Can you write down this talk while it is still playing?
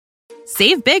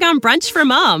Save big on brunch for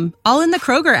mom, all in the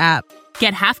Kroger app.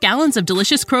 Get half gallons of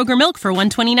delicious Kroger milk for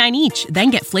 $1.29 each.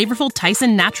 Then get flavorful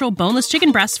Tyson natural boneless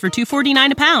chicken breasts for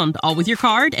 $2.49 a pound, all with your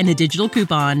card and a digital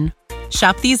coupon.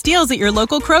 Shop these deals at your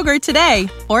local Kroger today,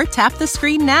 or tap the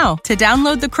screen now to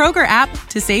download the Kroger app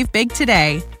to save big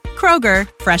today. Kroger,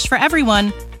 fresh for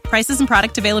everyone. Prices and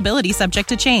product availability subject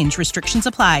to change. Restrictions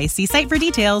apply. See site for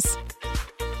details.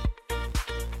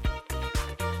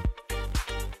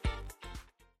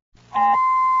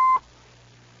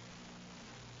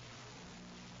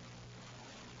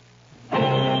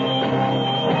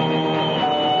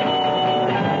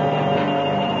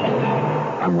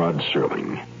 I'm Rod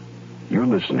Serling. You're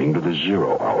listening to the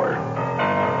Zero Hour.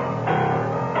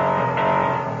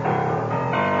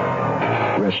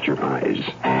 Rest your eyes.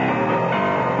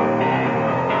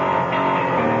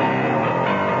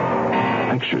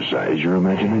 Exercise your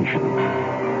imagination.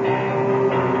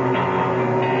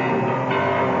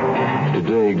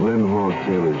 Today, Glenn Hall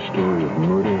Taylor's story of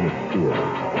murder in a theater.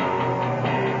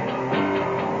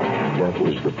 That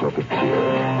was the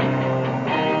Puppeteer.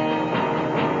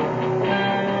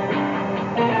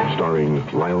 Starring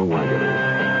Lyle Waggoner.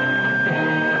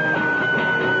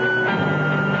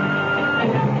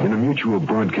 In a Mutual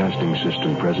Broadcasting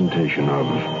System presentation of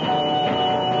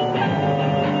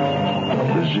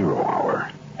The Zero Hour.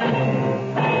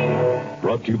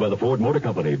 Brought to you by the Ford Motor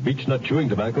Company, Beechnut Chewing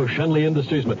Tobacco, Shenley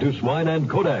Industries, Matthews Wine, and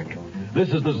Kodak.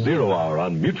 This is The Zero Hour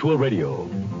on Mutual Radio.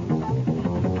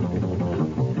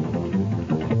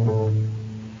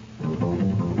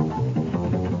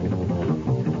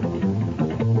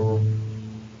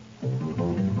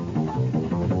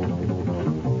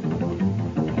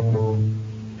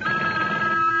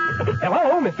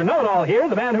 Hello, Mr. Know-It-All here,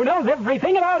 the man who knows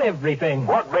everything about everything.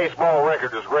 What baseball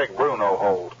record does Greg Bruno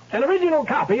hold? An original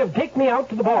copy of Take Me Out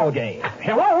to the Ball Game.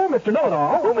 Hello, Mr.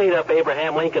 Know-It-All. Who made up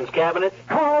Abraham Lincoln's cabinet?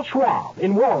 Carl Schwab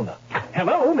in Walnut.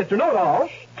 Hello, Mr. Know-It-All.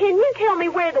 Can you tell me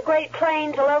where the Great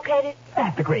Plains are located?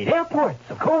 At the great airports,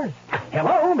 of course.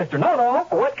 Hello, Mr. Know-It-All.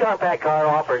 What compact car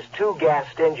offers two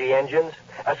gas-stingy engines,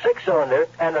 a six-cylinder,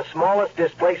 and the smallest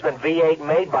displacement V8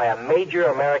 made by a major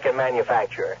American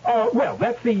manufacturer? Well,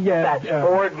 that's the, That's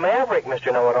Ford Maverick,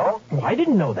 Mr. Know-It-All. Oh, I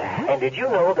didn't know that. And did you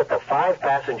know that the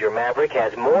five-passenger Maverick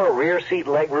has more rear seat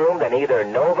legroom than either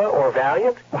Nova or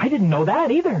Valiant? I didn't know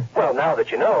that either. Well, now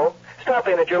that you know, stop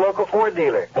in at your local Ford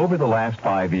dealer. Over the last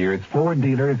 5 years, Ford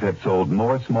dealers have sold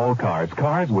more small cars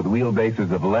with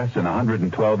wheelbases of less than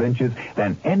 112 inches,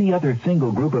 than any other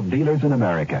single group of dealers in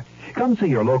America. Come see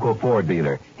your local Ford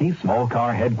dealer. He's small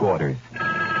car headquarters.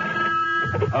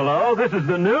 Hello, this is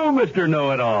the new Mr.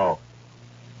 Know-It-All.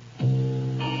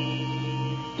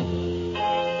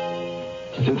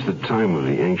 Since the time of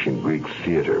the ancient Greek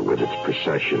theater with its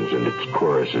processions and its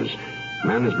choruses,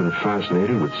 man has been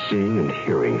fascinated with seeing and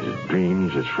hearing his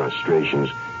dreams, his frustrations,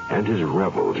 and his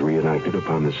revels reenacted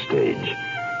upon the stage.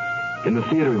 In the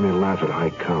theater, we may laugh at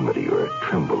high comedy or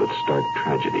tremble at stark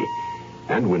tragedy.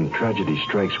 And when tragedy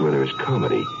strikes where there is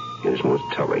comedy, it is most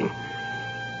telling.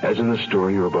 As in the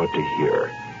story you're about to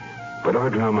hear. But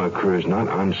our drama occurs not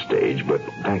on stage, but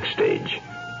backstage.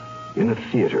 In a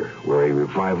theater where a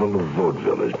revival of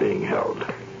vaudeville is being held.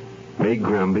 May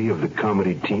Granby of the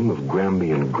comedy team of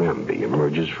Granby and Granby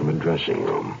emerges from a dressing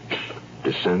room,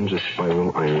 descends a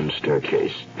spiral iron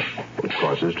staircase, and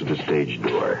crosses to the stage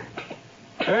door.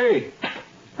 Hey,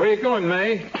 where you going,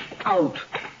 May? Out.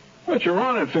 But you're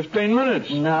on in 15 minutes.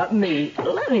 Not me.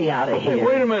 Let me out of here. Hey,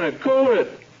 wait a minute. Cool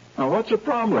it. Now, what's the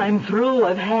problem? I'm through.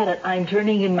 I've had it. I'm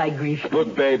turning in my grief.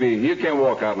 Look, baby, you can't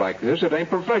walk out like this. It ain't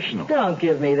professional. Don't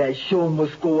give me that show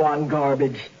must go on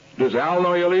garbage. Does Al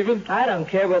know you're leaving? I don't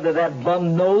care whether that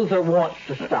bum knows or wants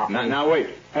to stop me. Now, wait.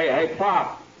 Hey,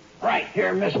 Pop. Right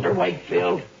here, Mr.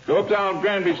 Wakefield. Go up down to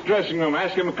Granby's dressing room.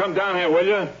 Ask him to come down here, will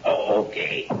you? Oh,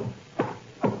 okay.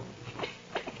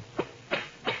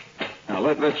 Now,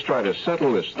 let's try to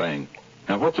settle this thing.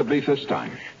 Now, what's the beef this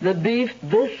time? The beef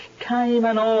this time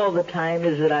and all the time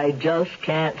is that I just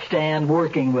can't stand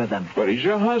working with him. But he's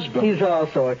your husband. He's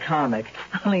also a comic,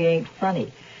 only ain't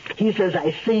funny. He says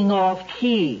I sing off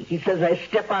key. He says I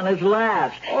step on his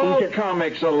laughs. All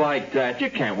comics are like that. You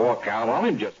can't walk out on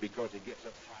him just because he gets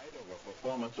uptight over a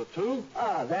performance or two.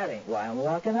 Oh, that ain't why I'm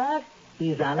walking out.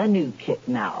 He's on a new kick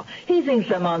now. He thinks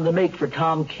I'm on the make for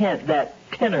Tom Kent, that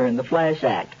tenor in the Flash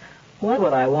Act. What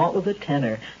would I want with a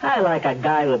tenor? I like a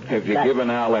guy with... Have you given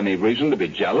Al any reason to be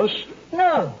jealous?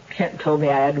 No. Kent told me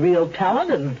I had real talent,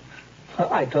 and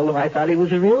I told him I thought he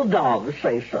was a real doll to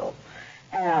say so.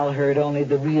 Al heard only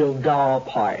the real doll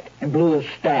part and blew his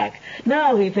stack.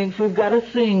 Now he thinks we've got a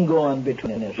thing going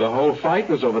between us. The whole fight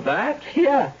was over that?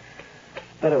 Yeah.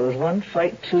 But it was one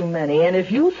fight too many. And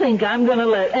if you think I'm going to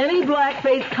let any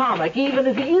blackface comic, even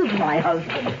if he is my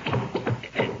husband...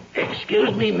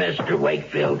 Excuse me, Mr.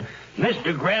 Wakefield.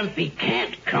 Mr. Grampy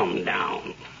can't come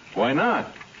down. Why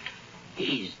not?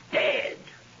 He's dead.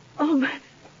 Oh,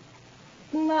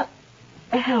 not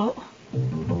Al.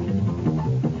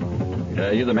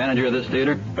 You the manager of this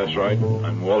theater? That's right.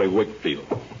 I'm Wally Wakefield.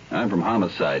 I'm from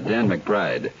Homicide, Dan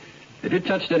McBride. Have you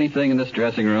touched anything in this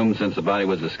dressing room since the body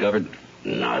was discovered?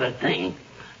 Not a thing.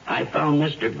 I found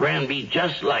Mr. Granby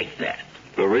just like that.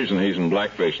 The reason he's in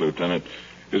blackface, Lieutenant,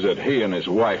 is that he and his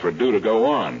wife are due to go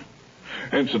on.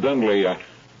 Incidentally,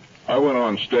 I went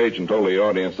on stage and told the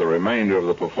audience the remainder of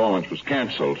the performance was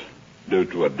canceled due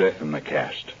to a death in the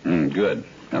cast. Good.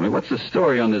 I mean, what's the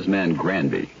story on this man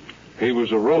Granby? He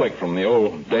was a relic from the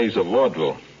old days of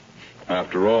vaudeville.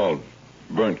 After all,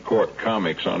 burnt cork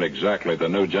comics aren't exactly the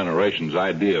new generation's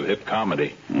idea of hip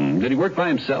comedy. Did he work by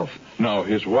himself? No,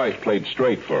 his wife played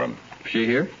straight for him. She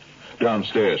here?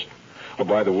 Downstairs. Oh,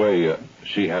 by the way,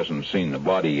 she hasn't seen the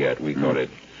body yet. We thought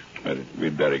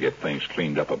we'd better get things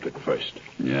cleaned up a bit first.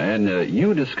 Yeah, and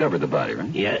you discovered the body, right?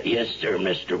 Yes, sir,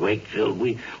 Mr. Wakefield.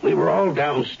 We were all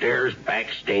downstairs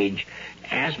backstage.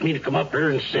 Asked me to come up here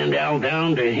and send Al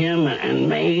down to him and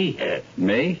May.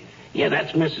 May? Yeah,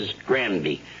 that's Mrs.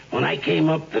 Granby. When I came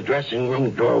up, the dressing room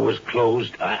door was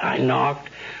closed. I knocked.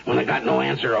 When I got no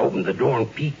answer, I opened the door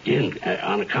and peeked in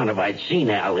on account of I'd seen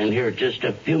Al in here just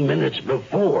a few minutes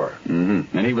before.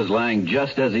 Mm-hmm. And he was lying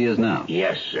just as he is now?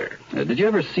 Yes, sir. Did you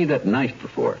ever see that knife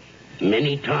before?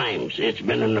 Many times. It's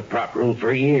been in the prop room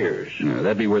for years.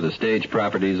 That'd be where the stage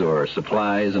properties or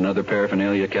supplies and other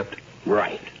paraphernalia kept?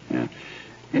 Right. Yeah.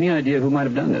 Any idea who might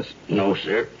have done this? No,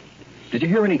 sir. Did you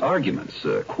hear any arguments,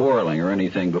 quarreling or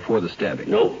anything before the stabbing?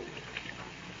 No.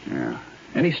 Yeah.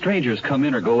 Any strangers come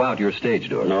in or go out your stage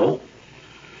door? No.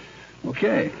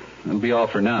 Okay. That'll be all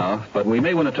for now, but we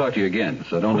may want to talk to you again,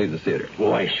 so don't leave the theater.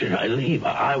 Why should I leave?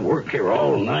 I work here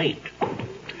all night.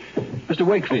 Mr.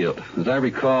 Wakefield, as I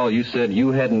recall, you said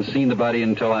you hadn't seen the body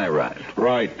until I arrived.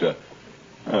 Right.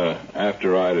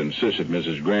 After I'd insisted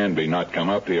Mrs. Granby not come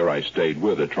up here, I stayed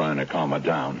with her trying to calm her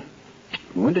down.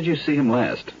 When did you see him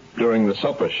last? During the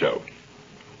supper show.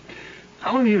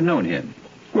 How long have you known him?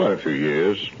 Quite a few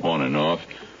years, on and off.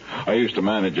 I used to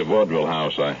manage a vaudeville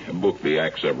house. I booked the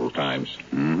act several times.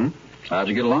 Mm-hmm. How'd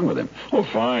you get along with him? Oh,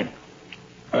 fine.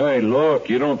 Hey, look,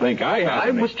 you don't think I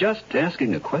was just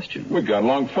asking a question. We got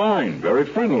along fine, very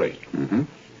friendly. Mm-hmm.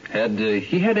 Had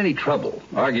he had any trouble,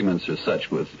 arguments or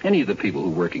such, with any of the people who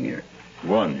were working here?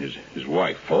 One, his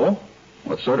wife. Oh?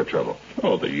 What sort of trouble?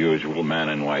 Oh, the usual man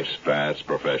and wife spats,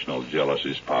 professional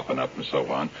jealousies popping up and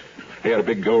so on. He had a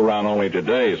big go-round only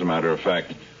today, as a matter of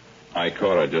fact. I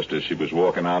caught her just as she was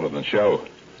walking out of the show.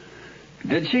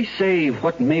 Did she say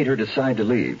what made her decide to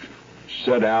leave?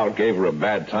 Said Al gave her a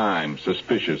bad time,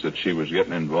 suspicious that she was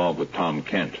getting involved with Tom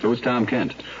Kent. Who's Tom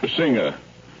Kent? A singer.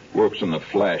 Works in the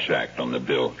Flash Act on the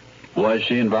bill. Was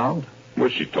she involved? Well,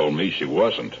 she told me she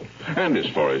wasn't. And as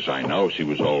far as I know, she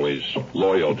was always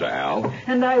loyal to Al.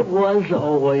 And I was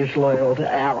always loyal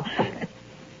to Al.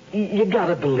 You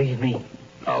gotta believe me.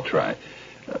 I'll try.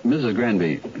 Mrs.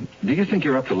 Granby, do you think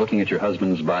you're up to looking at your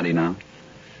husband's body now?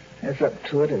 As up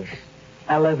to it as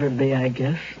I'll ever be, I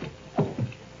guess.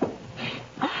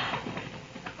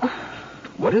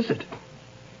 What is it?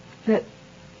 That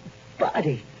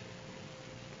body.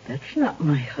 That's not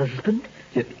my husband.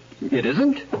 It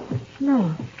isn't?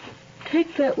 No.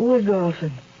 Take that wig off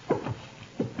and...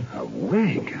 A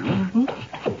wig, huh?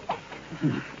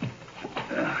 Mm-hmm.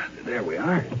 There we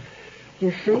are.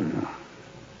 You see?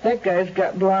 That guy's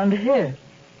got blonde hair.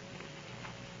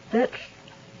 That's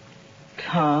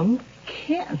Tom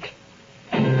Kent.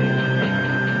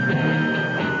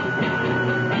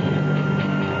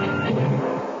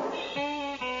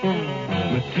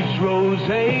 Mrs.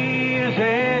 Rosé is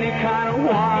any kind of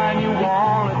wine you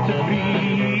want it to be.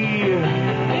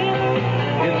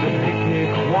 It's a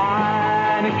picnic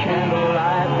wine, a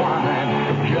candlelight wine.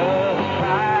 Just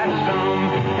try some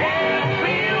and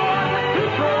see what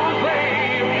Mrs. Rosé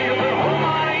is. At home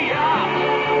on a yacht,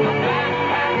 a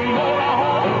backpack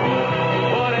motorhome,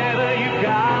 whatever you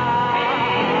got.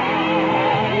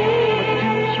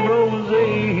 Mrs. Rosé,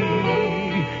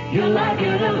 you like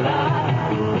it a lot.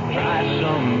 Try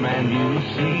some and you'll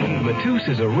see. Matus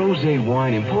is a rosé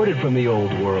wine imported from the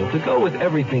old world to go with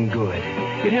everything good.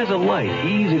 It has a light,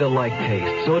 easy-to-like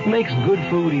taste, so it makes good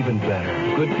food even better.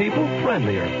 Good people,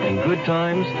 friendlier. And good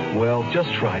times, well,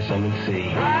 just try some and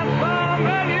see. Try some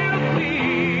and you'll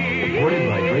see. Imported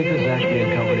by Dreyfus Ashby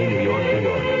and Company, New York, New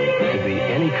York. To be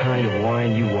any kind of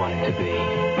wine you want it to be.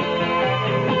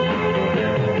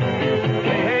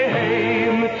 Hey,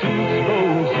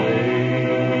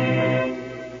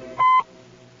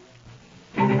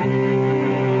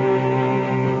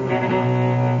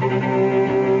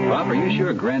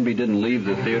 Granby didn't leave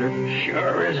the theater?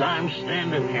 Sure as I'm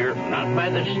standing here. Not by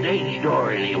the stage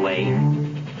door, anyway.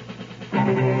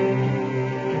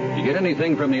 You get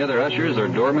anything from the other ushers or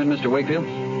doormen, Mr. Wakefield?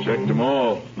 Checked them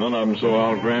all. None of them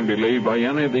saw Al Granby leave by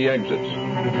any of the exits.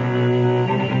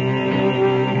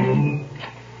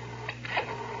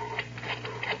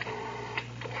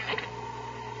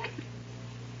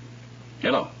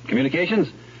 Hello.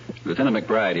 Communications? Lieutenant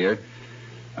McBride here.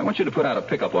 I want you to put out a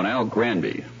pickup on Al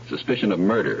Granby. Suspicion of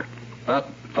murder. About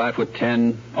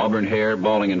 5'10", auburn hair,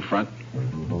 balding in front.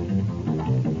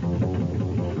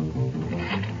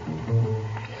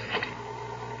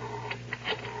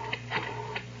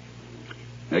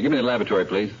 Now, give me the laboratory,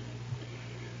 please.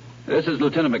 This is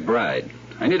Lieutenant McBride.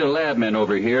 I need a labman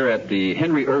over here at the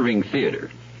Henry Irving Theater.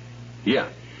 Yeah.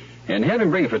 And have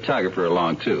him bring a photographer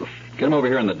along, too. Get him over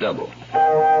here on the double.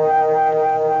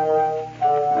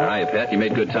 Hiya, Pat. You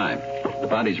made good time. The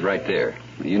body's right there.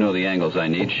 You know the angles I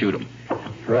need. Shoot him.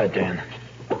 Right, Dan.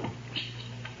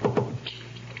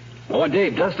 Oh, and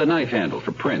Dave, dust the knife handle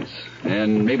for prints.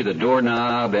 And maybe the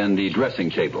doorknob and the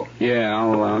dressing table. Yeah,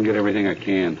 I'll get everything I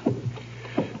can.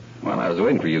 While I was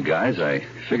waiting for you guys, I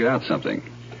figured out something.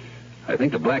 I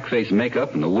think the blackface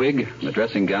makeup and the wig and the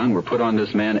dressing gown were put on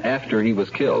this man after he was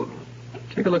killed.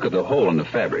 Take a look at the hole in the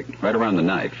fabric, right around the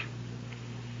knife.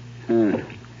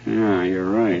 Yeah, you're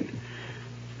right.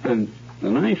 But the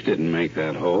knife didn't make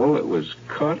that hole. It was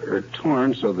cut or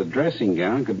torn so the dressing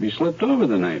gown could be slipped over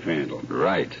the knife handle.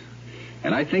 Right.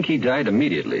 And I think he died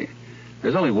immediately.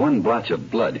 There's only one blotch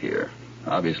of blood here.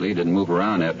 Obviously, he didn't move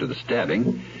around after the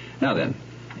stabbing. Now then,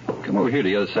 come over here to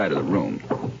the other side of the room.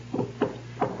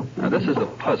 Now, this is a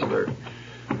puzzler.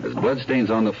 There's bloodstains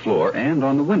on the floor and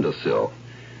on the windowsill.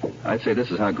 I'd say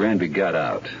this is how Granby got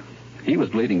out. He was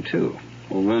bleeding, too.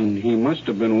 Well, then he must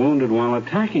have been wounded while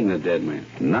attacking the dead man.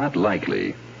 Not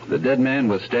likely. The dead man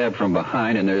was stabbed from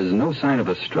behind, and there's no sign of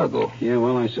a struggle. Yeah,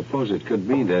 well, I suppose it could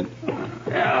be that...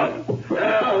 Well,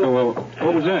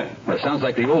 what was that? Well, it sounds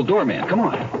like the old doorman. Come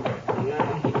on.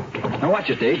 Now, watch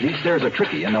it, Dave. These stairs are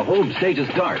tricky, and the whole stage is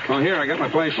dark. Oh, here, I got my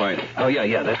flashlight. Oh,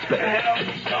 yeah, that's better. Help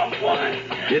someone.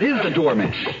 It is the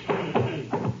doorman.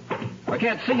 I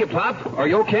can't see you, Pop. Are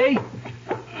you okay?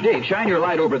 Dave, shine your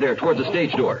light over there towards the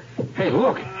stage door. Hey,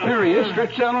 look. There he is,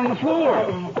 stretched out on the floor.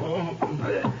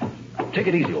 Take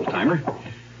it easy, old-timer.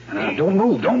 Don't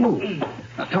move.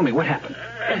 Now, tell me what happened.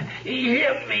 He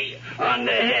hit me on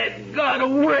the head, got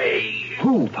away.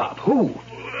 Who, Pop? Who?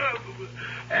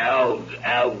 Al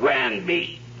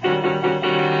Granby.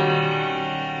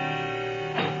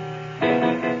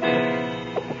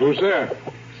 Who's there?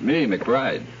 It's me,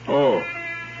 McBride. Oh.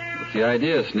 What's the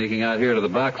idea, sneaking out here to the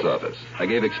box office? I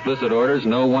gave explicit orders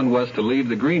no one was to leave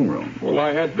the green room. Well,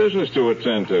 I had business to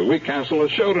attend to. We canceled a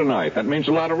show tonight. That means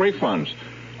a lot of refunds.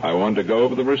 I wanted to go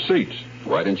over the receipts.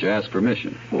 Why didn't you ask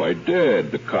permission? Well, I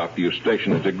did. The cop you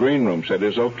stationed at the green room said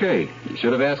it's okay. You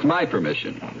should have asked my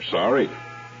permission. I'm sorry.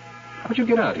 How'd you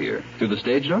get out here? Through the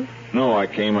stage door? No, I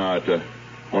came out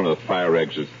one of the fire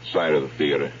exits side of the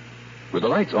theater. Were the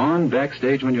lights on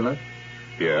backstage when you left?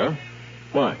 Yeah?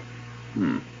 Why?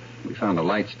 We found the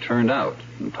lights turned out,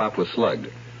 and Pop was slugged.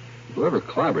 Whoever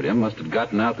clobbered him must have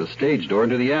gotten out the stage door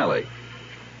into the alley.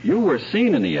 You were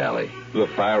seen in the alley. The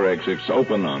fire exit's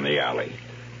open on the alley.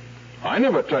 I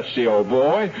never touched the old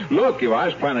boy. Look, if I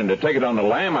was planning to take it on the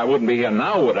lam, I wouldn't be here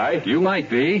now, would I? You might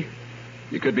be.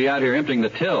 You could be out here emptying the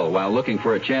till while looking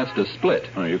for a chance to split.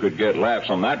 Oh, you could get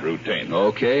laughs on that routine.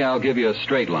 Okay, I'll give you a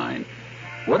straight line.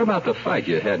 What about the fight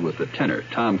you had with the tenor,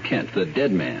 Tom Kent, the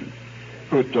dead man?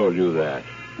 Who told you that?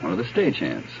 One of the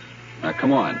stagehands. Now,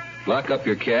 come on. Lock up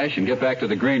your cash and get back to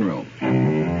the green room.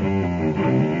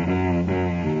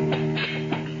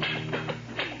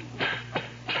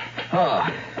 Oh,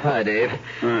 hi, Dave.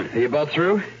 Right. Are you about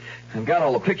through? I've got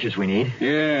all the pictures we need.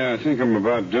 Yeah, I think I'm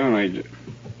about done.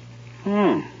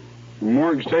 The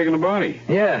morgue's taking the body.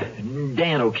 Yeah,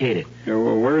 Dan okayed it. Yeah,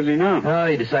 well, where is he now? Oh,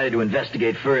 he decided to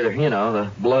investigate further. You know,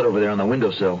 the blood over there on the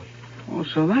windowsill. Oh,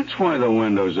 so that's why the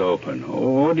window's open.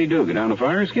 Oh, what'd he do, get down the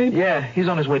fire escape? Yeah, he's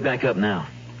on his way back up now.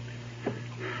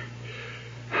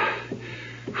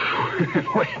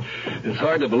 It's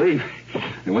hard to believe.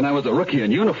 When I was a rookie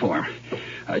in uniform,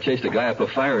 I chased a guy up a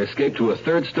fire escape to a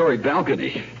third-story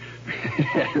balcony.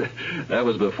 That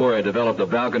was before I developed a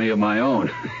balcony of my own.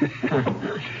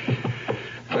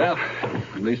 Well,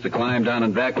 at least the climb down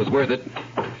and back was worth it.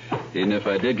 Even if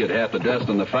I did get half the dust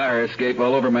on the fire escape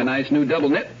all over my nice new double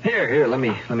knit. Here, let me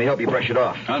help you brush it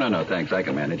off. Oh, no, thanks. I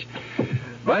can manage.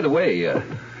 By the way,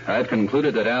 I've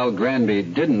concluded that Al Granby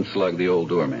didn't slug the old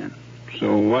doorman.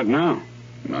 So what now?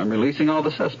 I'm releasing all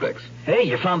the suspects. Hey,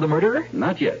 you found the murderer?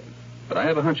 Not yet, but I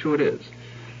have a hunch who it is.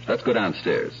 Let's go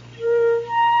downstairs.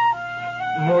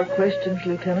 More questions,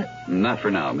 Lieutenant? Not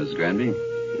for now, Mrs. Granby.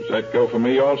 Does that go for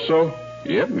me also?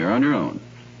 Yep, you're on your own.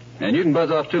 And you can buzz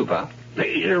off too, Pop.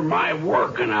 These are my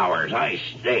working hours. I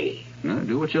stay. No,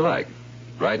 do what you like.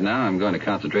 Right now, I'm going to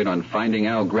concentrate on finding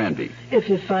Al Granby. If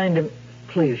you find him,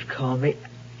 please call me.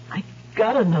 I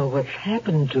gotta know what's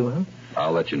happened to him.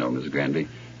 I'll let you know, Mrs. Granby.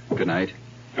 Good night.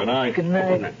 Good night. Good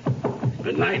night.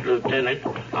 Good night, Lieutenant.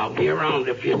 I'll be around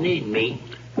if you need me.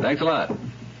 Thanks a lot.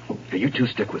 Hey, you two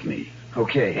stick with me.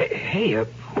 Okay. Hey,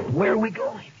 where are we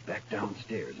going? Back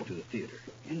downstairs into the theater.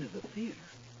 Into the theater?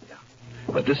 Yeah.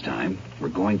 But this time, we're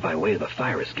going by way of the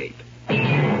fire escape.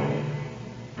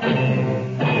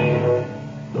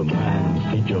 The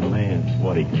mind teach a man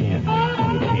what he can't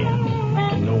when he can.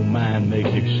 And no mind makes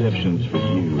exceptions for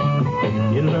you.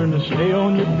 You learn to stay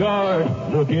on your guard,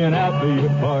 looking out for your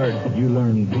part. You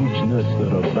learn beech nuts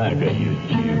that'll back of you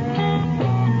chew.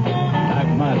 Like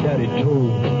my daddy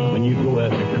told, when you go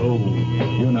after coal,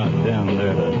 you're not down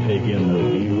there to take in the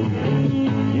view.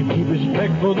 You keep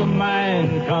respect for the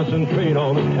mind, concentrate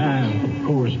all the time. Of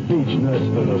course, beech nuts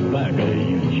that'll back of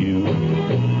you chew.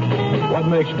 What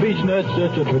makes beech nuts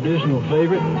such a traditional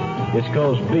favorite? It's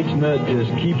because beech nut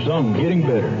just keeps on getting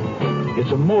better.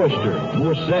 It's a moister,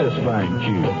 more satisfying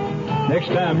chew. Next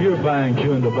time you're buying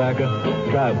chewing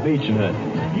tobacco, try beech nut.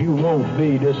 You won't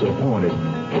be disappointed.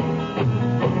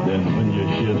 Then when your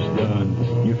shift's done,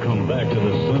 you come back to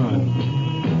the sun.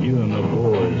 You and the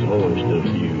boys hoist a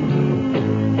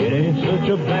view. It ain't such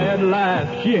a bad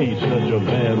life. She ain't such a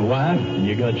bad wife.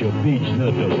 You got your beech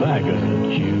nut tobacco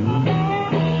to chew.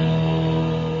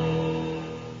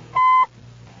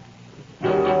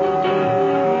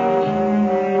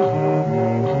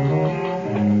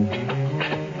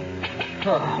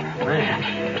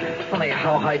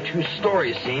 How high 2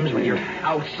 stories seems when you're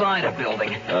outside a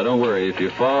building. Don't worry. If you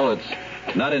fall, it's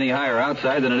not any higher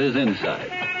outside than it is inside.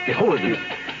 Hey, hold it a minute.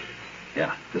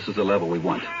 Yeah, this is the level we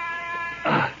want.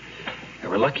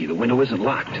 We're lucky the window isn't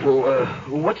locked. Well,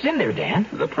 what's in there, Dan?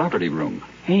 The property room.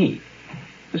 Hey,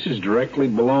 this is directly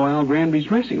below Al Granby's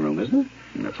dressing room, isn't it?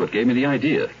 And that's what gave me the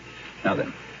idea. Now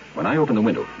then, when I open the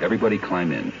window, everybody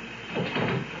climb in.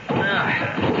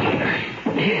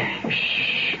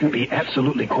 Shh. Be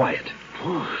absolutely quiet.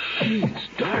 Oh, gee, it's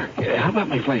dark. How about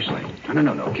my flashlight?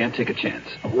 No. Can't take a chance.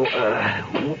 Well,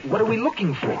 what are we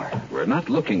looking for? We're not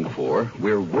looking for.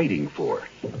 We're waiting for.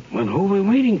 Well, who are we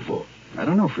waiting for? I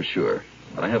don't know for sure,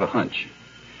 but I have a hunch.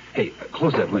 Hey,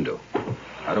 close that window.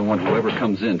 I don't want whoever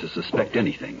comes in to suspect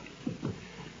anything.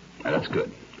 Now, that's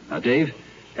good. Now, Dave,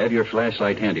 have your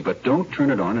flashlight handy, but don't turn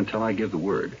it on until I give the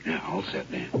word. Yeah, all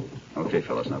set, Dan. Okay,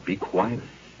 fellas, now be quiet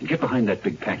and get behind that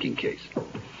big packing case.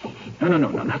 No,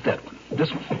 not that one. This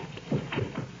one.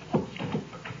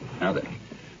 Now then,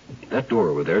 that door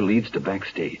over there leads to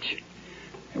backstage.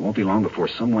 It won't be long before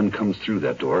someone comes through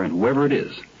that door, and whoever it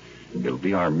is, it'll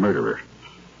be our murderer.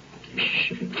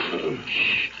 Shh.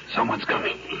 Someone's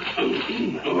coming.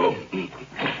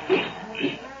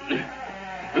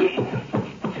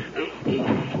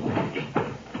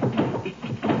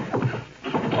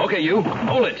 Okay, you.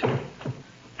 Hold it.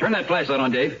 Turn that flashlight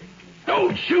on, Dave.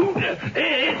 Don't shoot.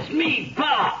 It's me,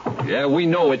 Pop. Yeah, we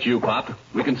know it's you, Pop.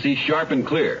 We can see sharp and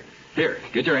clear. Here,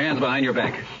 get your hands behind your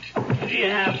back. You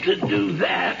have to do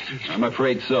that. I'm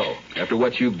afraid so. After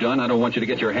what you've done, I don't want you to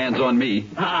get your hands on me.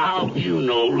 How'd you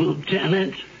know,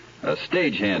 Lieutenant? A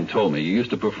stagehand told me you used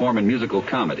to perform in musical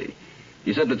comedy.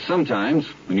 He said that sometimes,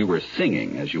 when you were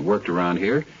singing as you worked around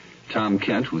here, Tom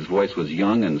Kent, whose voice was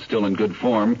young and still in good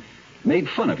form, made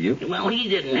fun of you. Well, he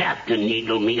didn't have to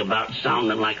needle me about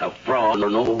sounding like a fraud or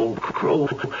an old crow.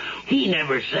 He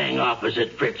never sang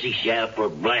opposite Fritzy Shepp or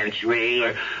Blanche Ray,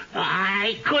 or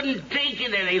I couldn't take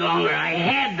it any longer. I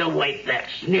had to wipe that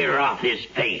sneer off his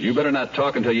face. You better not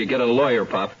talk until you get a lawyer,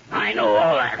 Pop. I know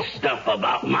all that stuff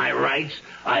about my rights.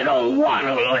 I don't want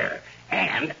a lawyer.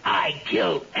 And I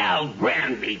killed Al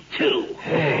Granby, too.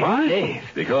 Hey, what? Dave.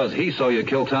 Because he saw you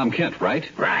kill Tom Kent, right?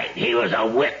 Right. He was a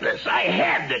witness. I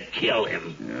had to kill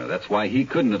him. Yeah, that's why he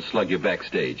couldn't have slugged you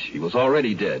backstage. He was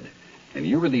already dead. And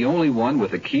you were the only one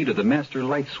with the key to the master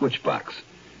light switch box.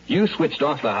 You switched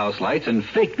off the house lights and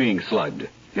faked being slugged.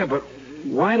 Yeah, but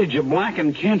why did you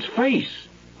blacken Kent's face?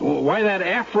 Why that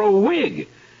afro wig?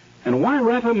 And why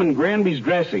wrap him in Granby's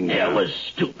dressing gown? It was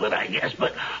stupid, I guess,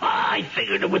 but I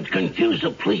figured it would confuse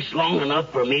the police long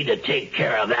enough for me to take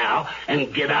care of Al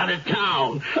and get out of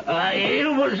town.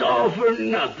 It was all for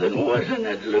nothing, wasn't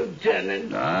it,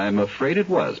 Lieutenant? I'm afraid it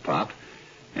was, Pop.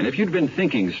 And if you'd been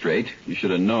thinking straight, you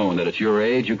should have known that at your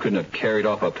age you couldn't have carried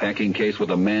off a packing case with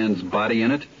a man's body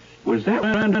in it. Was that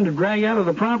man to drag out of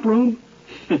the prop room?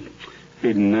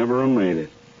 He'd never have made it.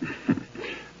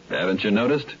 Haven't you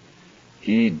noticed?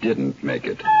 He didn't make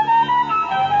it.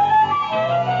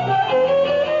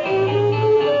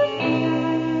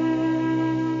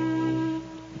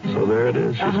 So there it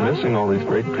is. She's missing all these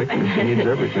great pictures. She needs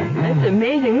everything. That's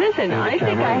amazing. Listen, And the I think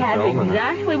camera I and have film and-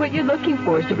 exactly what you're looking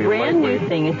for. It's a be a brand new lightweight.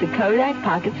 thing. It's a Kodak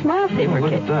Pocket Smile Saver Look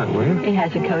Kit. at that, will you? It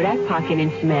has a Kodak Pocket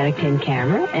Instamatic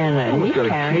camera and a Oh, neat it's got a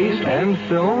carrying case and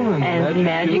film and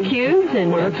magic cubes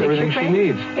and well, a that's picture everything she frame.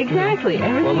 needs. Exactly.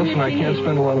 Everything Well, listen, that I she can't needs.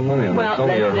 spend a lot of money on Well,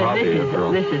 this. It's only a hobby after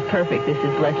all. this is perfect. This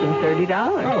is less than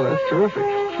 $30. Oh, that's terrific.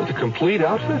 With a complete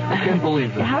outfit? I can't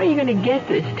believe that. How are you going to get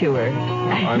this to her?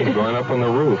 I'm going up on the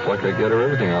roof like I get her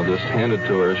everything. I'll just hand it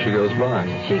to her as she goes by.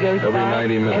 She goes every by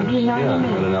 90 minutes. every 90 yeah,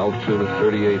 minutes. at an altitude of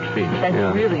 38 feet. That's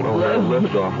yeah. really well, low. that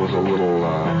liftoff was a little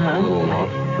off.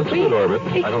 That's a good orbit.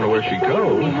 I don't know where she Explain to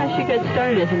goes. me how she got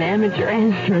started as an amateur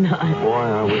astronaut. Boy,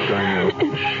 I wish I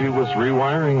knew. She was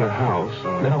rewiring the house.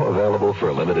 Now available for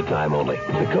a limited time only.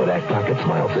 The Kodak Pocket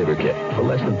Smile Saver Kit for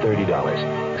less than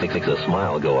 $30. Makes a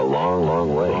smile go a long,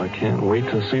 long way. Well, I can't wait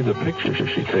to see the pictures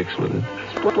she takes with it.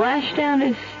 Splashdown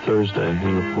is... Thursday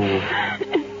in the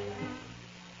pool.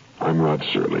 I'm Rod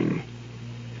Serling.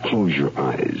 Close your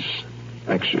eyes.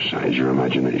 Exercise your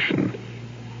imagination.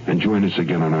 And join us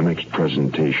again on our next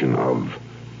presentation of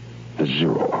The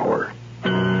Zero Hour.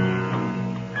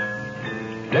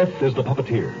 Death is the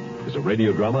Puppeteer is a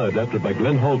radio drama adapted by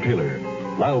Glenn Hall Taylor.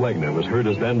 Lyle Wagner was heard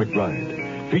as Dan McBride.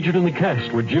 Featured in the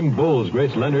cast were Jim Bowles,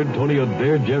 Grace Leonard, Tony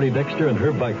O'Dare, Jerry Dexter, and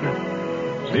Herb Beichner.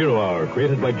 Zero Hour,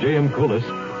 created by J.M. Colas,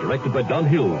 directed by Don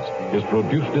Hills, is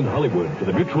produced in Hollywood for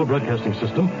the Mutual Broadcasting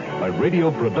System by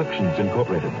Radio Productions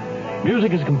Incorporated.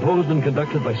 Music is composed and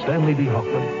conducted by Stanley D.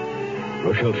 Hoffman.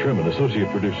 Rochelle Sherman, associate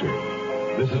producer.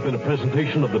 This has been a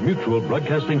presentation of the Mutual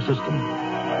Broadcasting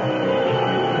System.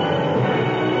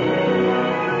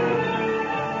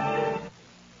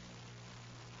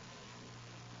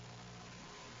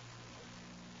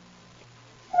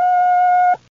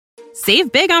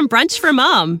 Save big on brunch for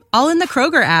mom, all in the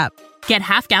Kroger app. Get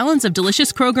half gallons of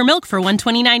delicious Kroger milk for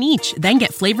 $1.29 each. Then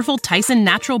get flavorful Tyson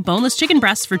natural boneless chicken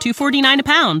breasts for $2.49 a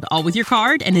pound, all with your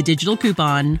card and a digital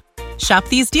coupon. Shop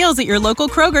these deals at your local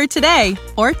Kroger today,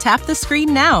 or tap the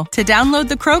screen now to download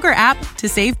the Kroger app to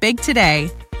save big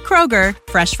today. Kroger,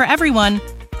 fresh for everyone.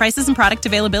 Prices and product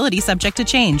availability subject to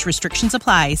change. Restrictions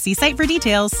apply. See site for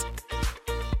details.